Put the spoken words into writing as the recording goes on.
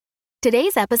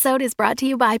Today's episode is brought to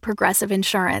you by Progressive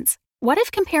Insurance. What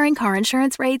if comparing car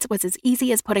insurance rates was as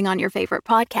easy as putting on your favorite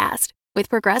podcast? With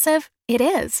Progressive, it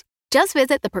is. Just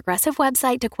visit the Progressive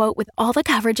website to quote with all the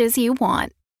coverages you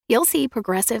want. You'll see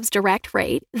Progressive's direct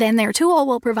rate, then their tool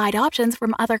will provide options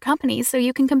from other companies so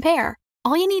you can compare.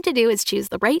 All you need to do is choose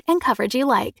the rate and coverage you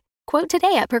like. Quote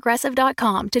today at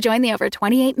Progressive.com to join the over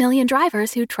 28 million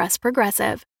drivers who trust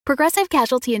Progressive. Progressive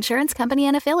Casualty Insurance Company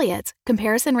and Affiliates.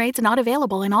 Comparison rates not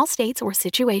available in all states or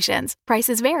situations.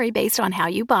 Prices vary based on how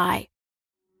you buy.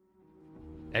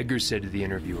 Eggers said to the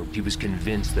interviewer he was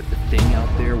convinced that the thing out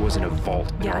there wasn't a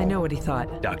vault. Yeah, I know what he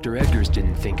thought. Dr. Eggers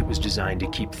didn't think it was designed to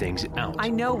keep things out. I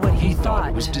know what he thought.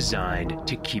 It was designed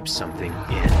to keep something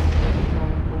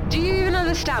in. Do you even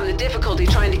understand the difficulty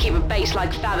trying to keep a base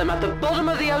like Fathom at the bottom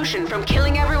of the ocean from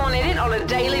killing everyone in it on a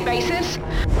daily basis?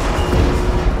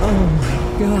 Oh my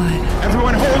God.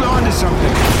 Everyone hold on to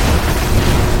something.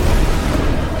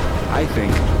 I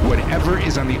think whatever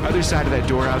is on the other side of that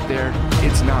door out there,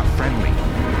 it's not friendly.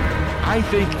 I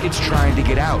think it's trying to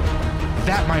get out.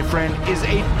 That, my friend, is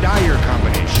a dire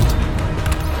combination.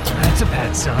 That's a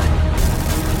bad sign.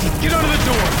 Get under the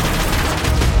door!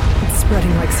 It's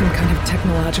spreading like some kind of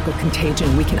technological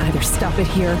contagion. We can either stop it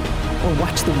here or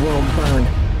watch the world burn.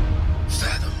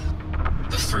 Fathom,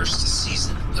 the first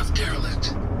season of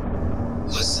Derelict.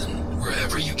 Listen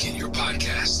wherever you get your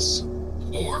podcasts,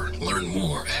 or learn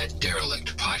more at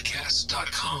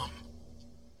derelictpodcast.com.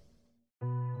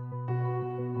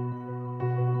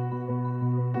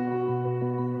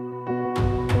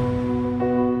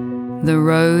 The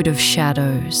Road of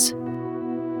Shadows.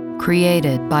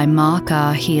 Created by Mark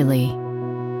R. Healy.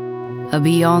 A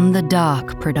Beyond the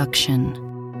Dark production.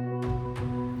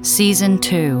 Season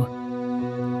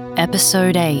 2.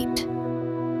 Episode 8.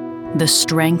 The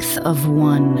Strength of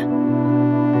One.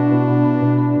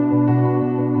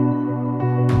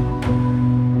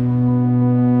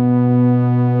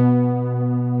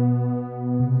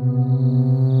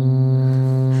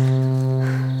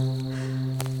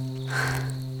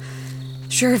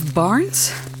 Sheriff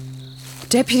Barnes?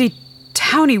 Deputy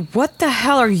Towney, what the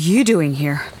hell are you doing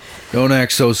here? Don't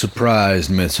act so surprised,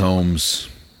 Miss Holmes.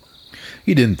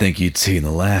 You didn't think you'd seen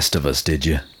the last of us, did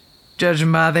you?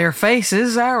 Judging by their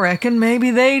faces, I reckon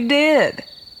maybe they did.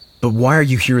 But why are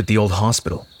you here at the old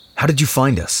hospital? How did you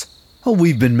find us? Oh,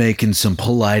 we've been making some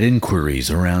polite inquiries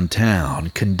around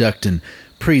town, conducting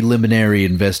preliminary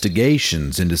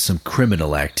investigations into some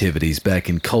criminal activities back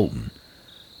in Colton.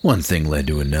 One thing led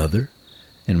to another,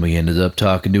 and we ended up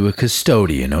talking to a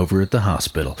custodian over at the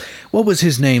hospital. What was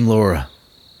his name, Laura?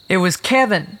 It was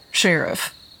Kevin,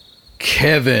 Sheriff.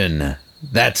 Kevin,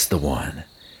 that's the one.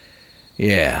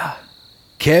 Yeah.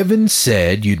 Kevin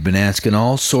said you'd been asking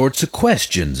all sorts of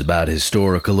questions about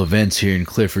historical events here in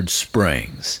Clifford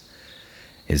Springs.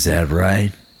 Is that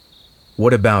right?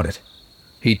 What about it?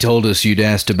 He told us you'd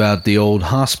asked about the old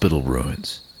hospital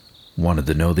ruins. Wanted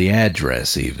to know the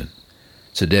address, even.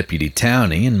 So Deputy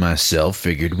Towney and myself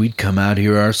figured we'd come out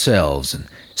here ourselves and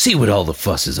see what all the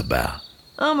fuss is about.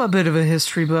 I'm a bit of a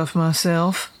history buff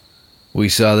myself. We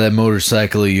saw that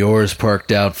motorcycle of yours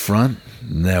parked out front,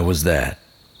 and that was that.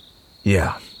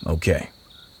 Yeah, okay.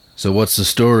 So what's the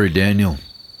story, Daniel?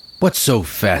 What's so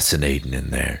fascinating in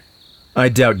there? I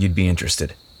doubt you'd be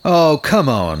interested. Oh, come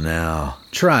on now.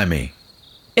 Try me.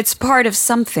 It's part of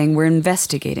something we're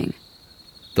investigating.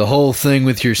 The whole thing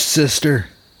with your sister?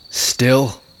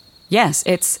 Still? Yes,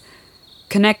 it's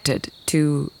connected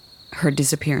to her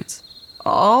disappearance.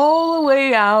 All the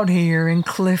way out here in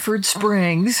Clifford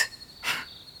Springs.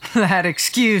 That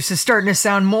excuse is starting to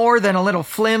sound more than a little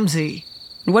flimsy.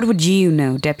 What would you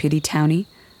know, Deputy Towney?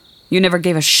 You never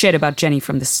gave a shit about Jenny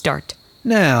from the start.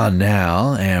 Now,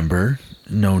 Amber.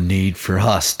 No need for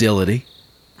hostility.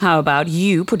 How about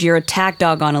you put your attack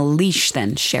dog on a leash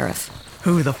then, Sheriff?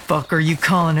 Who the fuck are you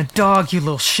calling a dog, you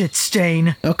little shit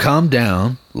stain? Now calm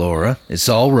down, Laura. It's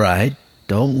all right.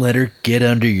 Don't let her get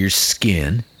under your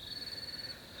skin.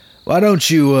 Why don't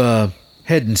you,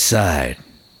 head inside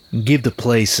and give the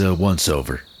place a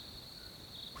once-over?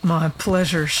 My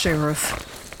pleasure, Sheriff.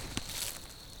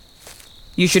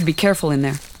 You should be careful in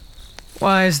there.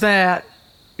 Why is that?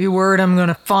 You worried I'm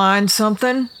gonna find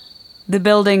something? The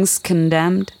building's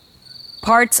condemned.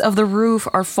 Parts of the roof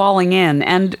are falling in,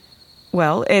 and,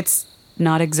 well, it's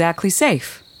not exactly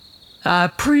safe. I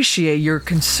appreciate your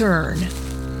concern.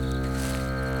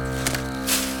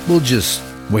 We'll just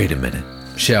wait a minute,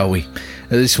 shall we?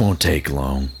 This won't take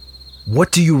long.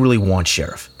 What do you really want,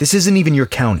 Sheriff? This isn't even your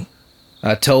county.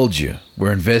 I told you,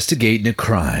 we're investigating a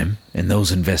crime, and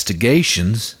those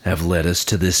investigations have led us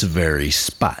to this very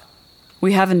spot.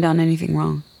 We haven't done anything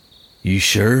wrong. You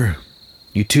sure?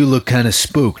 You two look kind of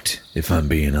spooked, if I'm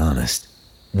being honest.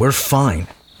 We're fine.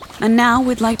 And now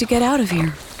we'd like to get out of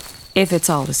here. If it's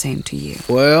all the same to you.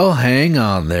 Well, hang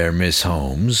on there, Miss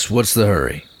Holmes. What's the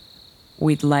hurry?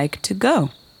 We'd like to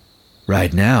go.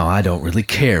 Right now, I don't really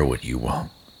care what you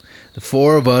want. The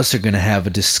four of us are going to have a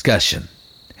discussion,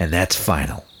 and that's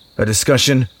final. A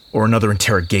discussion or another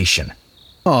interrogation?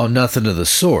 Oh, nothing of the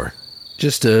sort.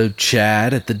 Just a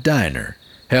chat at the diner.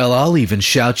 Hell, I'll even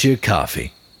shout you a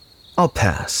coffee. I'll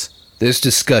pass. This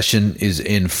discussion is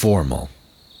informal,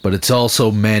 but it's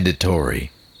also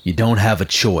mandatory. You don't have a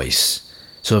choice.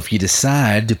 So if you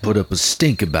decide to put up a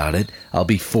stink about it, I'll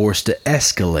be forced to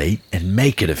escalate and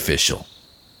make it official.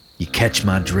 You catch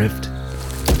my drift?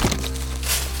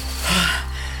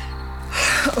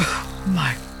 Oh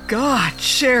my God,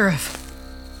 Sheriff.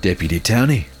 Deputy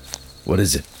Towney, what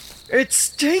is it? It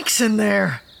stinks in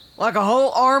there. Like a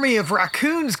whole army of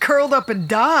raccoons curled up and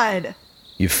died.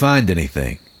 You find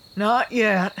anything? Not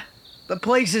yet. The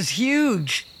place is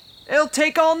huge. It'll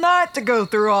take all night to go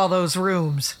through all those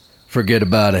rooms. Forget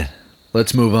about it.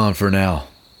 Let's move on for now.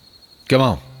 Come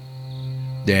on.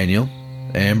 Daniel,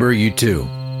 Amber, you too.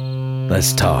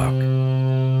 Let's talk.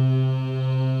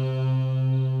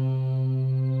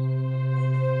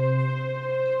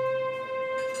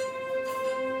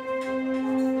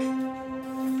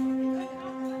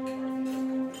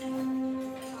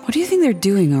 What do you think they're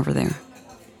doing over there?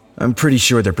 I'm pretty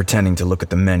sure they're pretending to look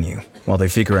at the menu while they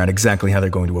figure out exactly how they're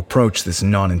going to approach this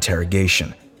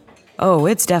non-interrogation. Oh,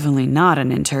 it's definitely not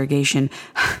an interrogation.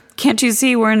 Can't you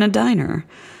see we're in a diner?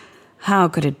 How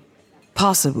could it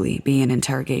possibly be an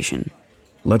interrogation?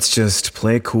 Let's just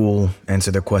play it cool, answer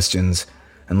their questions,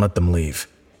 and let them leave.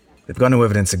 They've got no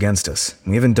evidence against us.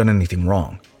 We haven't done anything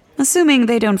wrong. Assuming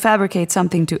they don't fabricate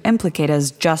something to implicate us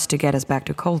just to get us back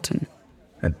to Colton.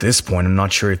 At this point, I'm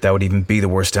not sure if that would even be the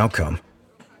worst outcome.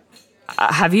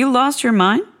 Have you lost your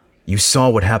mind? You saw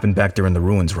what happened back there in the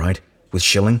ruins, right? With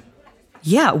Schilling?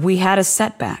 Yeah, we had a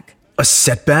setback. A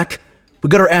setback? We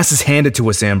got our asses handed to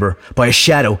us, Amber, by a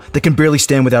shadow that can barely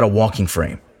stand without a walking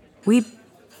frame. We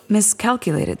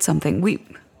miscalculated something. We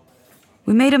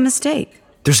made a mistake.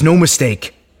 There's no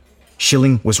mistake.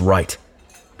 Schilling was right.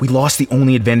 We lost the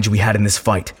only advantage we had in this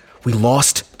fight. We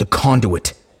lost the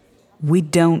conduit. We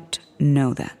don't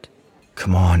know that.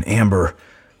 Come on, Amber.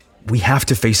 We have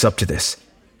to face up to this.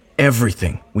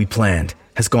 Everything we planned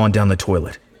has gone down the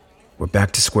toilet. We're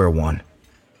back to square one.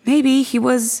 Maybe he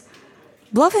was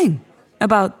bluffing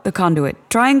about the conduit,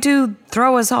 trying to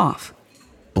throw us off.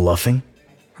 Bluffing?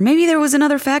 Or maybe there was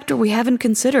another factor we haven't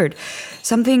considered.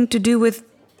 Something to do with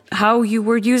how you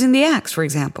were using the axe, for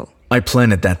example. I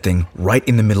planted that thing right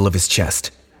in the middle of his chest,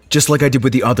 just like I did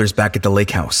with the others back at the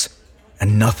lake house.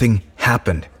 And nothing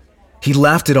happened. He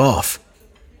laughed it off.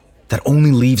 That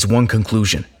only leaves one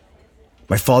conclusion.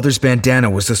 My father's bandana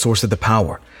was the source of the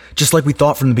power, just like we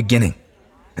thought from the beginning.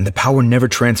 And the power never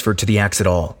transferred to the axe at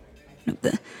all.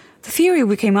 The theory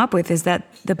we came up with is that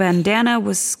the bandana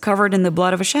was covered in the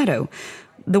blood of a shadow,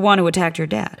 the one who attacked your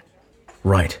dad.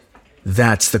 Right.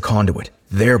 That's the conduit.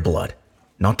 Their blood.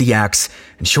 Not the axe,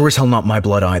 and sure as hell not my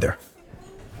blood either.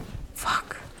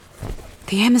 Fuck.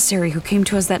 The emissary who came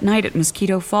to us that night at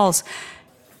Mosquito Falls,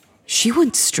 she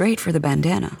went straight for the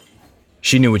bandana.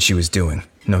 She knew what she was doing,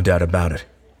 no doubt about it.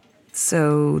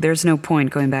 So there's no point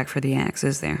going back for the axe,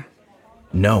 is there?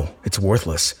 No, it's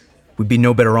worthless. We'd be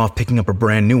no better off picking up a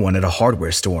brand new one at a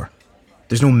hardware store.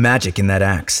 There's no magic in that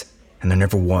axe, and there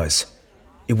never was.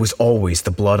 It was always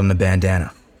the blood on the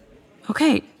bandana.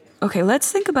 Okay,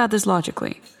 let's think about this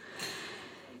logically.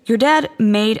 Your dad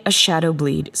made a shadow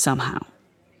bleed somehow.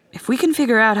 If we can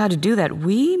figure out how to do that,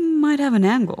 we might have an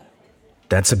angle.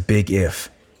 That's a big if.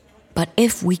 But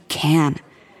if we can,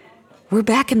 we're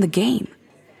back in the game.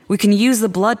 We can use the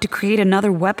blood to create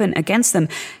another weapon against them.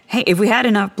 Hey, if we had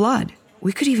enough blood,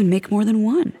 we could even make more than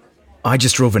one. I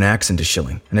just drove an axe into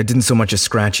Schilling, and I didn't so much as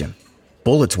scratch him.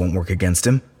 Bullets won't work against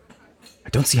him. I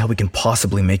don't see how we can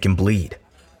possibly make him bleed.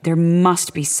 There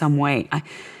must be some way.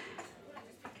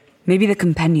 Maybe the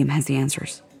compendium has the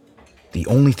answers. The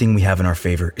only thing we have in our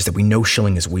favor is that we know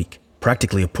Schilling is weak,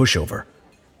 practically a pushover.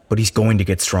 But he's going to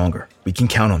get stronger. We can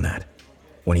count on that.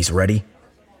 When he's ready,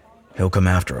 he'll come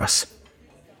after us.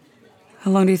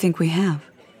 How long do you think we have?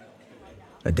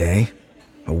 A day?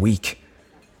 A week?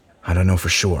 I don't know for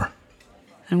sure.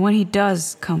 And when he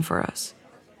does come for us,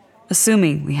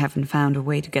 assuming we haven't found a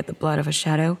way to get the blood of a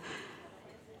shadow,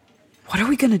 what are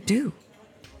we gonna do?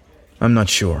 I'm not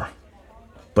sure.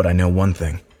 But I know one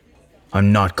thing.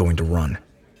 I'm not going to run.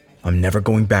 I'm never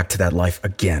going back to that life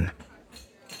again.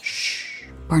 Shh.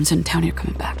 Barnes and Towney are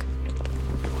coming back.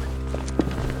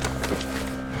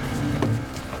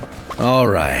 All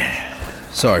right.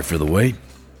 Sorry for the wait.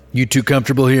 You two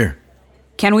comfortable here?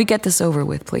 Can we get this over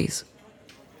with, please?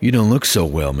 You don't look so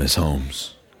well, Miss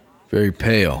Holmes. Very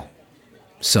pale.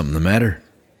 Something the matter?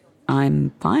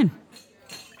 I'm fine.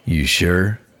 You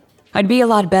sure? I'd be a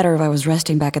lot better if I was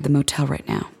resting back at the motel right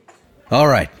now. All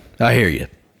right, I hear you.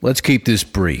 Let's keep this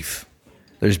brief.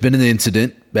 There's been an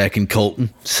incident back in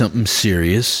Colton, something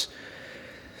serious.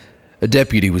 A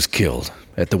deputy was killed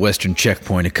at the Western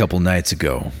Checkpoint a couple nights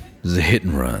ago. It was a hit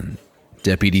and run.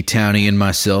 Deputy Towney and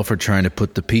myself are trying to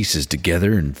put the pieces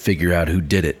together and figure out who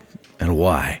did it and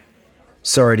why.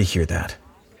 Sorry to hear that.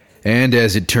 And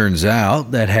as it turns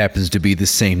out, that happens to be the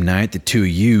same night the two of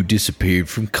you disappeared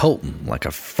from Colton like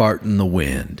a fart in the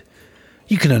wind.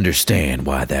 You can understand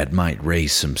why that might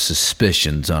raise some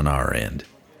suspicions on our end.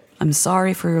 I'm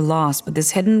sorry for your loss, but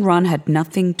this hit and run had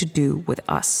nothing to do with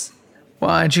us.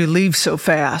 Why'd you leave so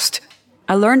fast?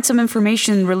 I learned some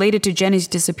information related to Jenny's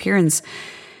disappearance.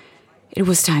 It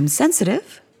was time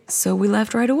sensitive, so we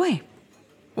left right away.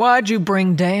 Why'd you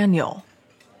bring Daniel?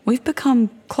 We've become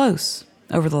close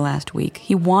over the last week.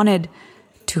 He wanted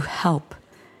to help.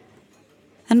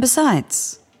 And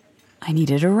besides, I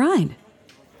needed a ride.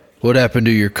 What happened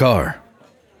to your car?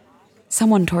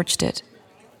 Someone torched it.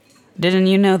 Didn't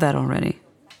you know that already?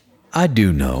 I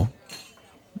do know.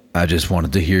 I just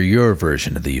wanted to hear your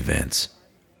version of the events.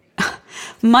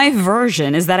 My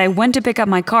version is that I went to pick up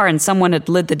my car and someone had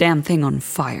lit the damn thing on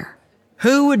fire.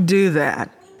 Who would do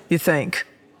that, you think?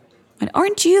 And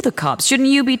aren't you the cops? Shouldn't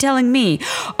you be telling me?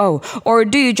 Oh, or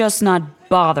do you just not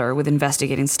bother with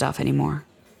investigating stuff anymore?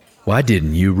 Why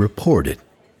didn't you report it?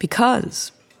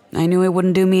 Because I knew it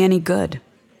wouldn't do me any good.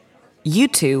 You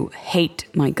two hate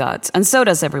my guts, and so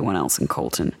does everyone else in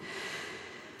Colton.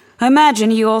 I imagine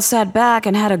you all sat back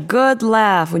and had a good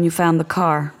laugh when you found the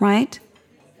car, right?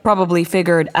 Probably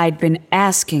figured I'd been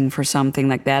asking for something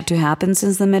like that to happen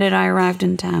since the minute I arrived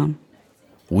in town.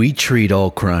 We treat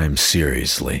all crimes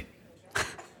seriously.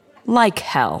 Like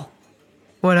hell.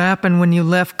 What happened when you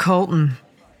left Colton?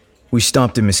 We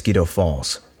stopped in Mosquito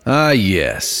Falls. Ah,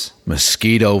 yes.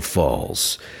 Mosquito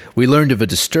Falls. We learned of a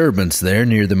disturbance there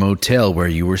near the motel where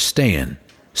you were staying.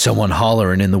 Someone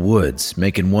hollering in the woods,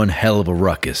 making one hell of a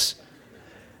ruckus.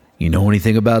 You know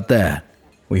anything about that?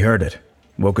 We heard it.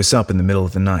 Woke us up in the middle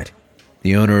of the night.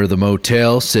 The owner of the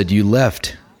motel said you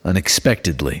left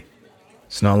unexpectedly.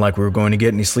 It's not like we were going to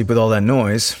get any sleep with all that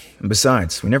noise. And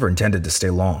besides, we never intended to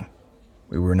stay long.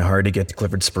 We were in a hurry to get to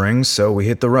Clifford Springs, so we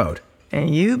hit the road.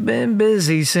 And you've been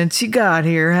busy since you got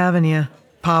here, haven't you?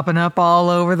 Popping up all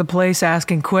over the place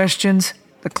asking questions.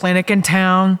 The clinic in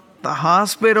town, the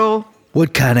hospital.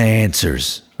 What kind of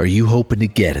answers are you hoping to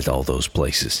get at all those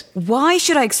places? Why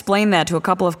should I explain that to a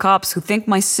couple of cops who think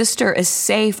my sister is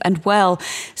safe and well,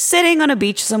 sitting on a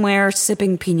beach somewhere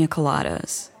sipping pina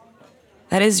coladas?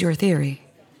 That is your theory,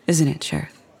 isn't it,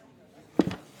 Sheriff?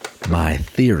 My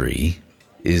theory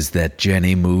is that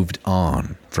Jenny moved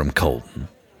on from Colton.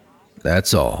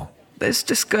 That's all. This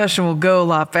discussion will go a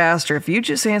lot faster if you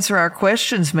just answer our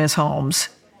questions, Miss Holmes.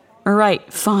 All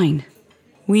right, fine.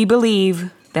 We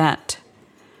believe that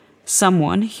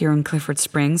someone here in Clifford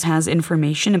Springs has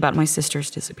information about my sister's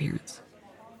disappearance.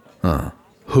 Huh.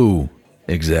 Who,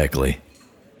 exactly?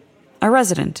 A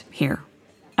resident here.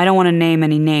 I don't want to name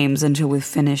any names until we've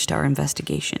finished our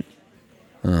investigation.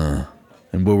 And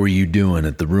what were you doing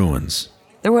at the ruins?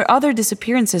 There were other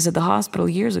disappearances at the hospital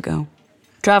years ago.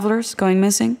 Travelers going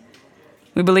missing.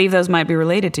 We believe those might be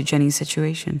related to Jenny's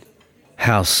situation.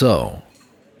 How so?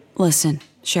 Listen,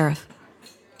 Sheriff.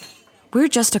 We're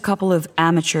just a couple of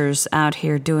amateurs out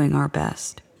here doing our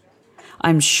best.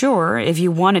 I'm sure if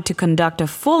you wanted to conduct a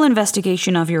full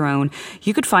investigation of your own,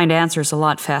 you could find answers a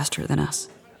lot faster than us.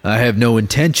 I have no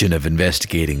intention of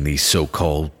investigating these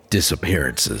so-called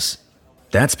disappearances.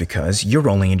 That's because you're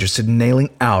only interested in nailing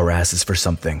our asses for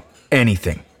something.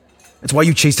 Anything. That's why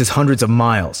you chased us hundreds of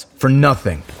miles. For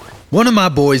nothing. One of my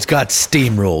boys got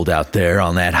steamrolled out there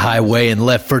on that highway and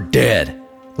left for dead.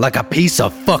 Like a piece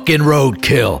of fucking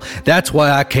roadkill. That's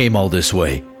why I came all this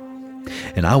way.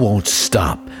 And I won't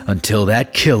stop until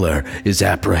that killer is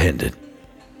apprehended.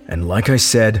 And like I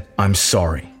said, I'm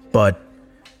sorry, but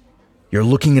you're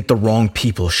looking at the wrong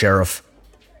people, Sheriff.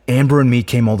 Amber and me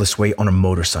came all this way on a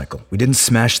motorcycle. We didn't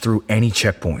smash through any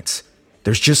checkpoints.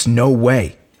 There's just no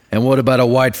way. And what about a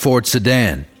white Ford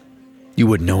sedan? You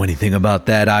wouldn't know anything about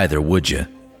that either, would you?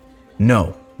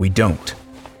 No, we don't.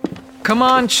 Come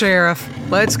on, Sheriff.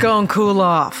 Let's go and cool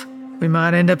off. We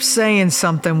might end up saying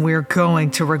something we're going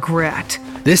to regret.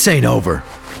 This ain't over.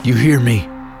 You hear me?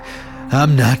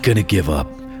 I'm not gonna give up.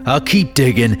 I'll keep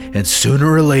digging, and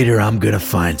sooner or later I'm gonna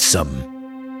find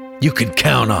something. You can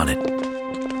count on it.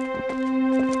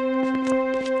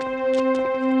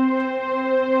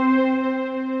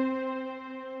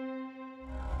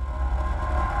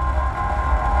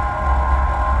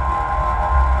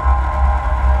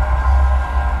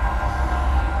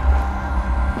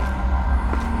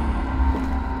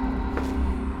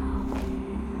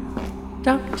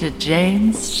 Dr.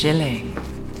 James Schilling.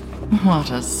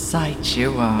 What a sight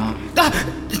you are.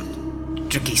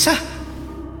 Dragisa?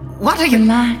 What are you...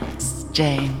 Relax,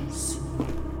 James.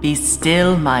 Be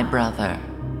still, my brother.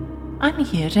 I'm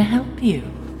here to help you.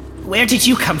 Where did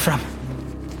you come from?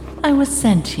 I was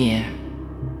sent here.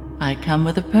 I come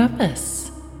with a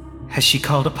purpose. Has she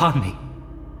called upon me?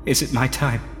 Is it my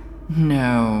time?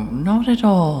 No, not at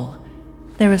all.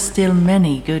 There are still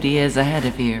many good years ahead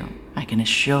of you. I can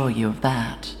assure you of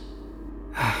that.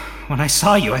 When I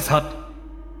saw you, I thought...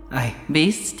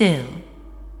 Be still.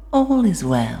 All is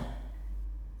well.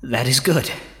 That is good.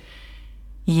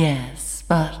 Yes,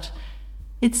 but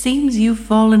it seems you've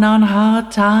fallen on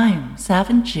hard times,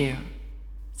 haven't you?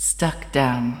 Stuck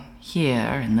down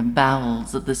here in the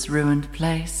bowels of this ruined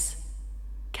place,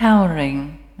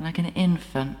 cowering like an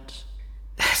infant.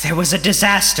 There was a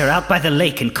disaster out by the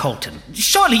lake in Colton.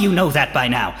 Surely you know that by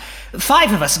now.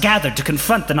 5 of us gathered to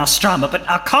confront the Nostromo, but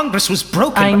our Congress was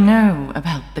broken. I know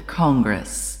about the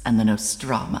Congress and the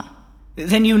Nostromo.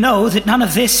 Then you know that none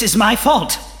of this is my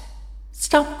fault.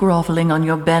 Stop groveling on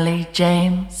your belly,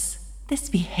 James. This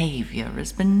behavior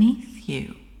is beneath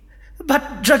you.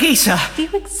 But, Dragisa... Do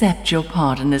you accept your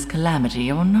part in this calamity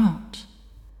or not?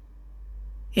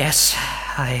 Yes,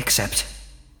 I accept.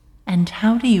 And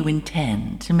how do you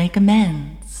intend to make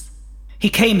amends? He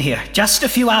came here just a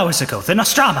few hours ago, the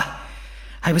Nostromo.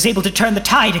 I was able to turn the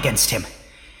tide against him.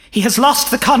 He has lost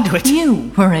the conduit.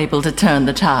 You were able to turn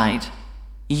the tide.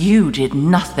 You did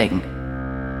nothing.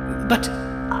 But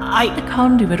The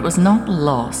conduit was not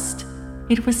lost.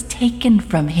 It was taken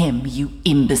from him, you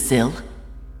imbecile.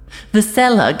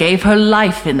 Vasella gave her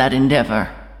life in that endeavor.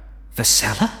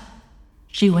 Vasella?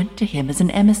 She went to him as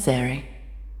an emissary.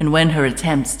 And when her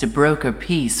attempts to broker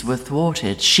peace were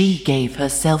thwarted, she gave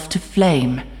herself to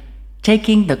flame,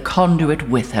 taking the conduit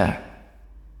with her.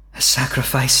 A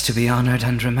sacrifice to be honored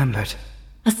and remembered.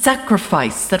 A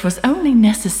sacrifice that was only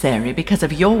necessary because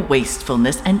of your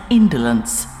wastefulness and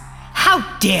indolence.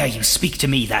 How dare you speak to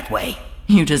me that way?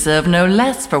 You deserve no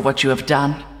less for what you have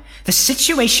done. The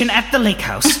situation at the lake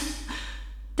house?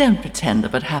 Don't pretend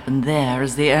that what happened there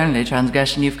is the only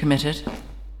transgression you've committed.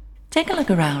 Take a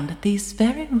look around at these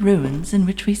very ruins in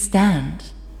which we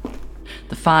stand.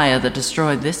 The fire that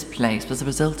destroyed this place was a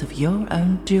result of your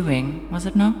own doing, was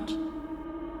it not?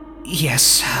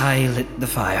 Yes, I lit the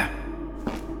fire.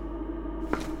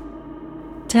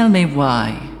 Tell me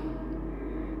why.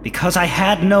 Because I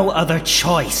had no other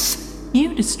choice.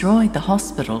 You destroyed the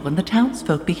hospital when the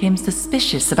townsfolk became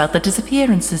suspicious about the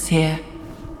disappearances here.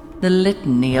 The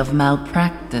litany of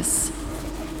malpractice.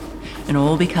 And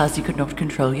all because you could not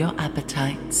control your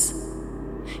appetites.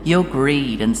 Your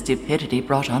greed and stupidity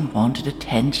brought unwanted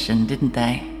attention, didn't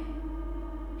they?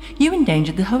 You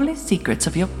endangered the holy secrets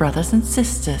of your brothers and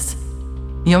sisters.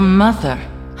 Your mother.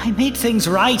 I made things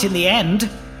right in the end.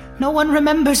 No one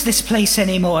remembers this place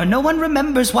anymore. No one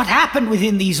remembers what happened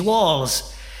within these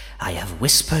walls. I have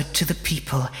whispered to the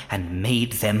people and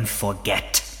made them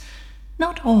forget.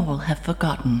 Not all have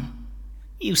forgotten.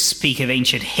 You speak of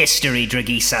ancient history,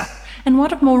 Dragisa. And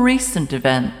what of more recent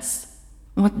events?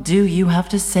 What do you have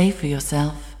to say for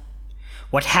yourself?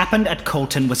 What happened at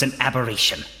Colton was an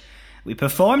aberration. We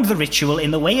performed the ritual in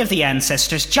the way of the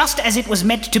ancestors just as it was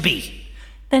meant to be.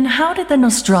 Then how did the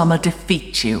Nostromo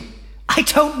defeat you? I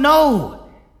don't know.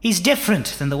 He's different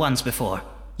than the ones before.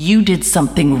 You did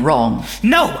something wrong.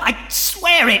 No, I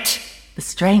swear it! The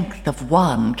strength of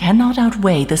one cannot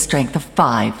outweigh the strength of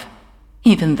 5.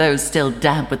 Even those still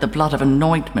damp with the blood of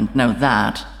anointment know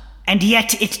that. And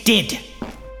yet it did.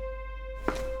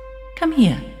 Come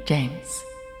here, James.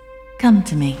 Come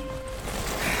to me.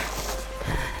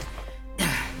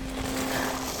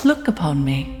 Look upon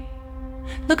me.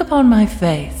 Look upon my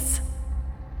face.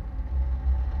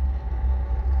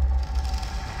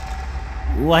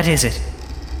 What is it?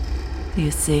 Do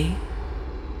you see?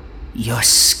 Your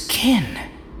skin.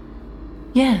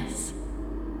 Yes.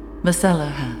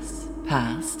 Vasella has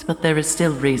passed, but there is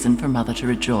still reason for Mother to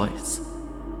rejoice.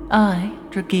 I,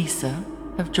 Dragisa,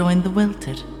 have joined the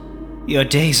Wilted. Your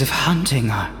days of hunting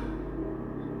are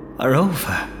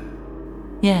over.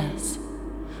 Yes.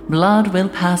 Blood will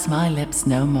pass my lips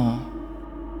no more.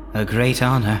 A great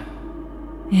honor.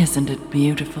 Isn't it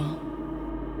beautiful?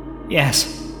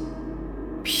 Yes.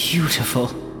 Beautiful.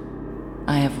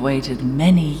 I have waited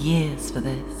many years for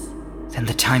this. Then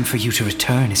the time for you to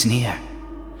return is near.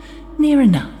 Near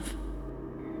enough.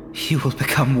 You will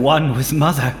become one with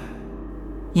Mother.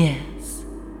 Yes,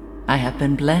 I have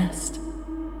been blessed.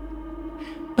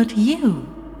 But you,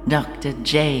 Dr.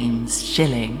 James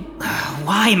Schilling...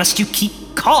 Why must you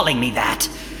keep calling me that?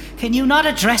 Can you not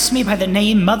address me by the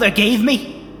name Mother gave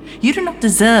me? You do not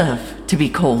deserve to be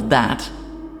called that.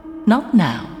 Not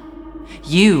now.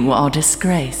 You are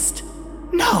disgraced.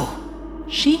 No!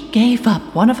 She gave up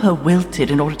one of her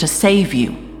wilted in order to save you,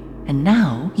 and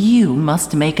now you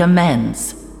must make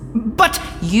amends. But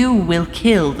you will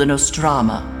kill the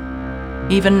Nostromo.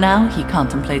 Even now he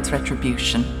contemplates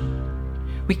retribution.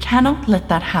 We cannot let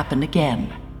that happen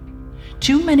again.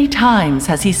 Too many times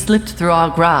has he slipped through our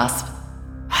grasp.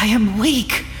 I am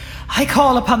weak. I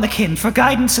call upon the kin for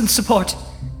guidance and support.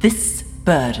 This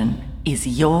burden is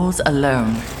yours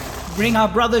alone. Bring our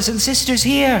brothers and sisters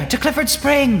here to Clifford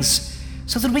Springs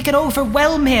so that we can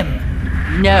overwhelm him.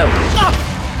 No.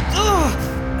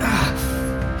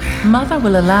 Mother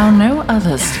will allow no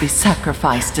others to be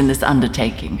sacrificed in this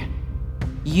undertaking.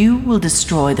 You will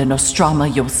destroy the Nostromo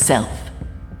yourself,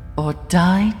 or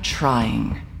die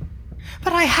trying.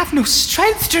 But I have no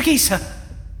strength, Dragisa.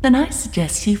 Then I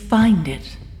suggest you find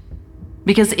it.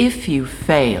 Because if you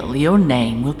fail, your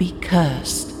name will be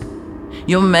cursed.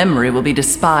 Your memory will be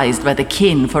despised by the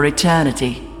kin for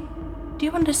eternity. Do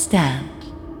you understand?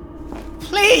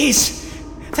 Please!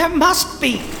 There must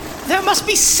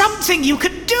be something you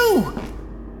could do!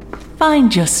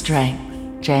 Find your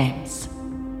strength, James.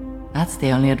 That's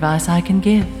the only advice I can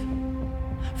give.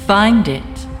 Find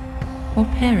it, or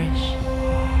perish.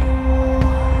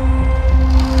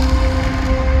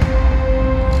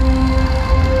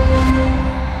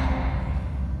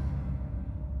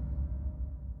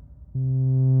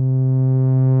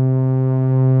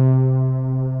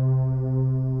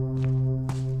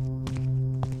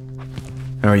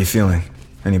 How are you feeling?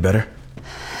 Any better?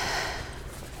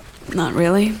 Not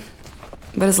really.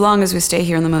 But as long as we stay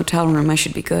here in the motel room, I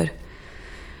should be good.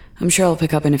 I'm sure I'll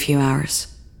pick up in a few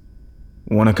hours.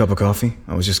 Want a cup of coffee?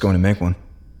 I was just going to make one.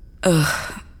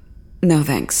 Ugh. No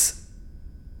thanks.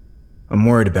 I'm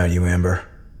worried about you, Amber.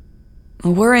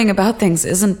 Worrying about things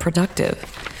isn't productive.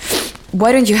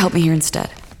 Why don't you help me here instead?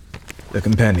 The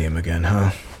compendium again,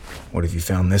 huh? What have you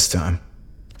found this time?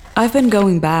 I've been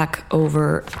going back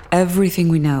over everything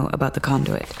we know about the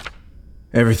conduit.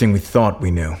 Everything we thought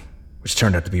we knew, which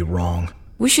turned out to be wrong.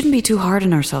 We shouldn't be too hard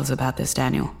on ourselves about this,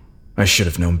 Daniel. I should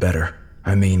have known better.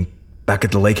 I mean, back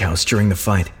at the lake house during the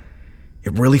fight,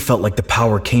 it really felt like the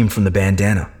power came from the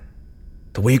bandana.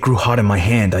 The way it grew hot in my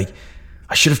hand, I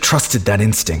should have trusted that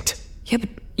instinct. Yeah, but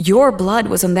your blood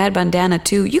was on that bandana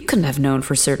too. You couldn't have known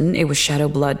for certain it was shadow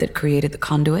blood that created the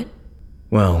conduit.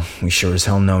 Well, we sure as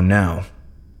hell know now.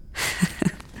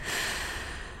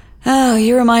 Oh,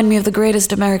 you remind me of the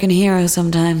greatest American hero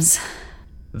sometimes.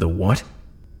 The what?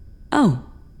 Oh,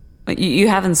 you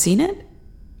haven't seen it?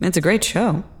 It's a great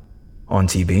show. On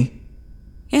TV?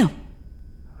 Yeah.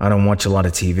 I don't watch a lot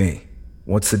of TV.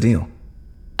 What's the deal?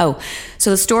 Oh,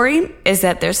 so the story is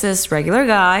that there's this regular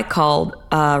guy called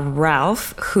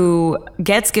Ralph who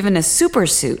gets given a super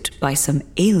suit by some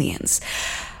aliens.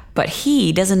 But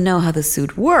he doesn't know how the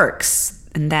suit works,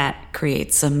 and that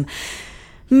creates some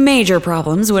major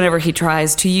problems whenever he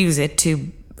tries to use it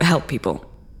to help people.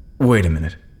 Wait a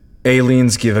minute.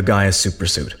 Aliens give a guy a super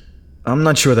suit. I'm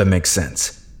not sure that makes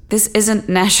sense. This isn't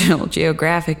National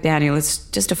Geographic, Daniel. It's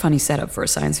just a funny setup for a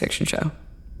science fiction show.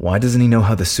 Why doesn't he know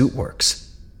how the suit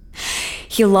works?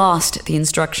 He lost the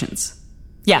instructions.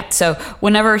 Yeah, so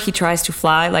whenever he tries to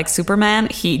fly like Superman,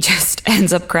 he just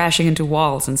ends up crashing into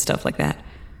walls and stuff like that.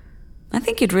 I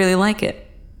think you'd really like it.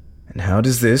 And how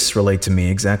does this relate to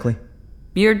me exactly?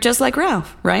 You're just like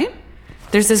Ralph, right?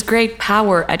 There's this great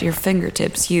power at your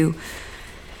fingertips. You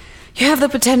have the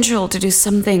potential to do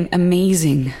something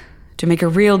amazing, to make a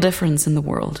real difference in the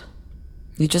world.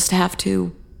 You just have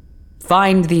to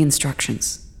find the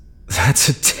instructions. That's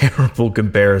a terrible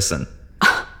comparison.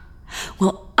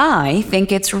 Well, I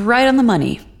think it's right on the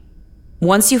money.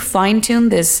 Once you fine-tune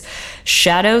this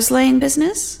shadow slaying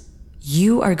business,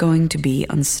 you are going to be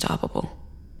unstoppable.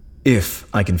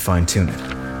 If I can fine-tune it.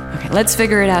 Okay, let's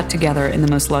figure it out together in the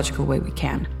most logical way we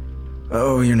can.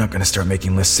 Oh, you're not going to start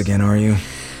making lists again, are you?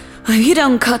 If you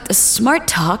don't cut the smart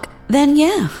talk, then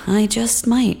yeah, I just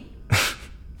might.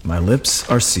 My lips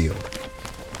are sealed.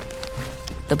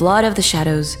 The blood of the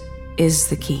shadows is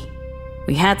the key.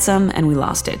 We had some and we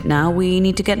lost it. Now we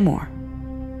need to get more.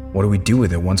 What do we do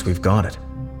with it once we've got it?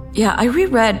 Yeah, I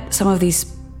reread some of these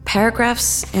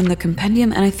paragraphs in the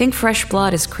compendium, and I think fresh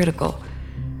blood is critical.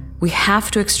 We have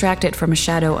to extract it from a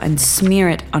shadow and smear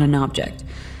it on an object.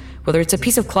 Whether it's a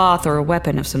piece of cloth or a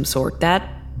weapon of some sort, that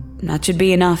should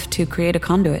be enough to create a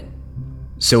conduit.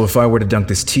 So if I were to dunk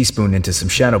this teaspoon into some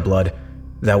shadow blood,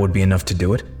 that would be enough to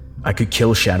do it? I could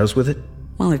kill shadows with it?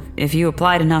 Well, if you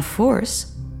applied enough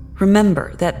force.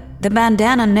 Remember that the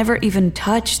bandana never even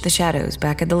touched the shadows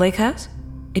back at the lake house.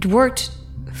 It worked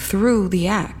through the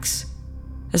axe.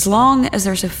 As long as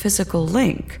there's a physical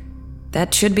link,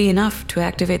 that should be enough to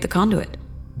activate the conduit.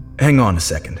 Hang on a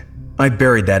second. I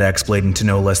buried that axe blade into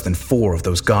no less than 4 of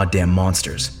those goddamn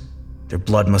monsters. Their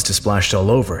blood must have splashed all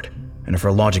over it, and if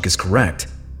our logic is correct,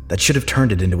 that should have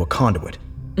turned it into a conduit.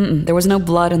 There was no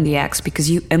blood on the axe because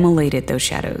you immolated those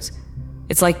shadows.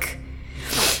 It's like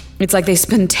they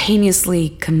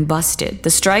spontaneously combusted. The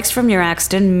strikes from your axe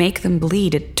didn't make them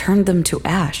bleed, it turned them to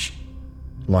ash.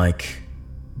 Like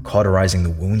cauterizing the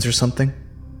wounds or something?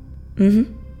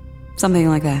 Something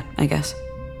like that, I guess.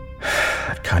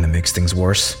 That kind of makes things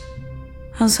worse.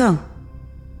 How so?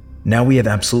 Now we have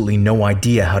absolutely no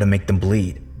idea how to make them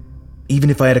bleed. Even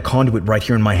if I had a conduit right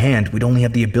here in my hand, we'd only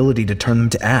have the ability to turn them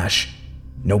to ash.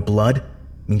 No blood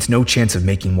means no chance of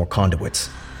making more conduits.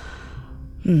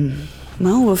 Well,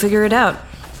 we'll figure it out.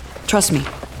 Trust me.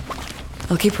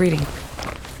 I'll keep reading.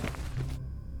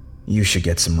 You should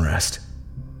get some rest.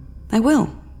 I will.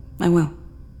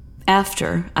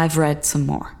 After I've read some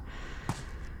more.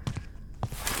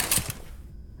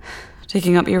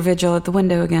 Taking up your vigil at the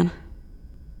window again.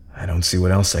 I don't see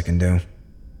what else I can do.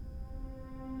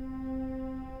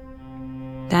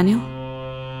 Daniel?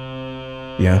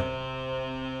 Yeah?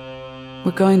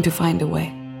 We're going to find a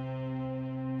way.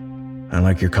 I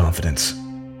like your confidence.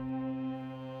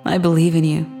 I believe in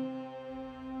you.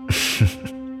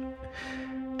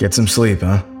 Get some sleep,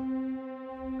 huh?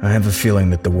 I have a feeling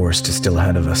that the worst is still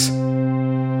ahead of us.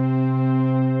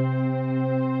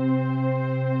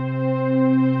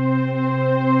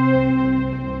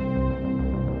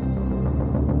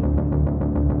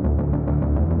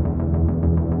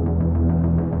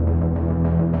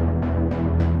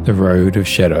 The Road of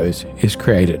Shadows is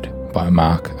created by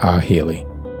Mark R. Healy.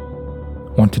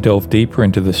 Want to delve deeper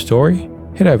into the story?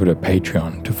 Head over to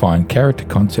Patreon to find character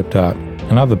concept art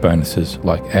and other bonuses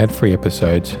like ad-free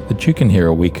episodes that you can hear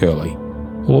a week early.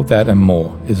 All of that and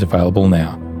more is available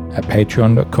now at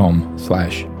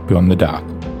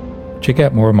patreon.com/beyondthedark. Check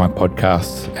out more of my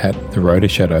podcasts at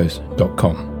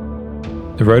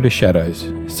theroadofshadows.com. The Road of Shadows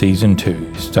Season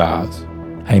 2 stars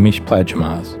Hamish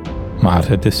Plagemarz,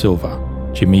 Marta De Silva,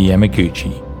 Jimmy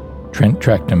Yamaguchi, Trent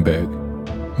Trachtenberg,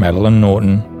 Madeline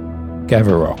Norton,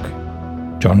 Gavarok,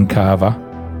 John Carver,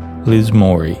 Liz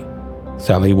Morey,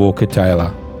 Sally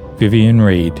Walker-Taylor, Vivian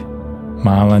Reed,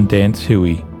 Marlon Dance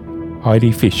Huey,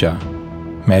 Heidi Fisher,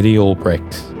 Maddie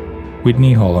Albrecht,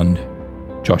 Whitney Holland,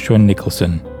 Joshua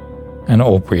Nicholson, and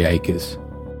Aubrey Akers.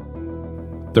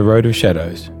 The Road of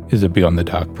Shadows is a Beyond the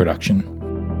Dark production.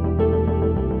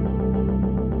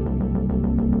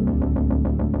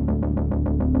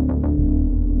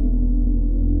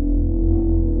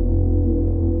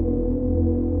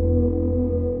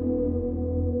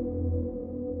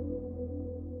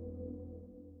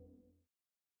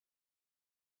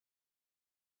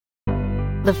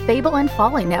 The Fable and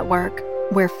Folly Network,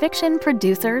 where fiction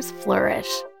producers flourish.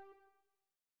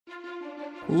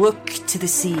 Look to the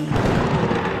sea.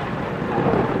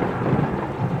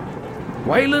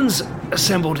 Wayland's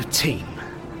assembled a team.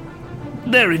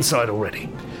 They're inside already.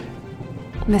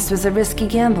 This was a risky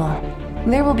gamble.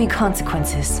 There will be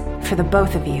consequences for the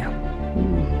both of you.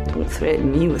 Don't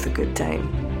threaten me with a good time.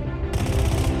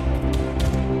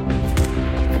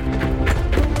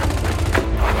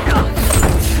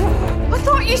 I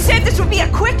thought you said this would be a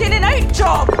quick in and out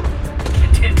job!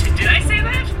 Did I say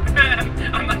that?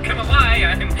 I'm not gonna lie,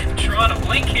 I'm drawing a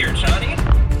blank here, Johnny.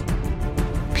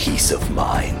 Peace of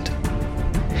mind.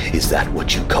 Is that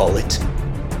what you call it?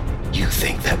 You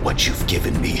think that what you've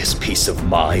given me is peace of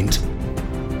mind?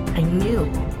 I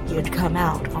knew you'd come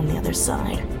out on the other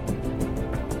side.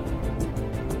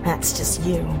 That's just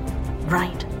you,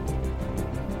 right?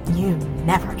 You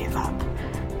never give up.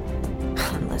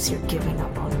 Unless you're giving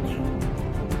up on me.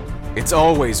 It's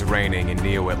always raining in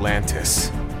Neo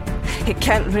Atlantis. It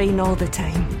can't rain all the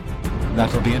time.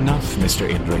 That'll be enough, Mr.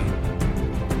 Indri.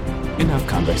 Enough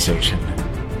conversation.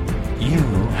 You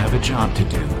have a job to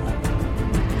do.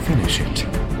 Finish it.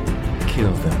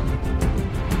 Kill them.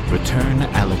 Return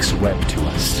Alex Webb to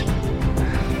us.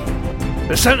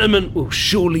 The sentiment will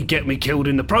surely get me killed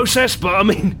in the process, but I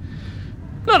mean,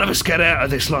 none of us get out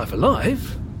of this life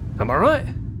alive. Am I right?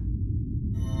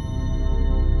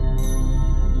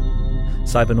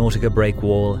 Cybernautica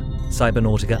Breakwall,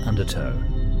 Cybernautica Undertow,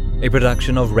 a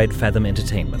production of Red Fathom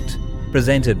Entertainment,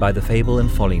 presented by the Fable and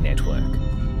Folly Network.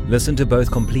 Listen to both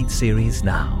complete series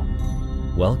now.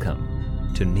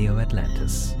 Welcome to Neo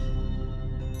Atlantis.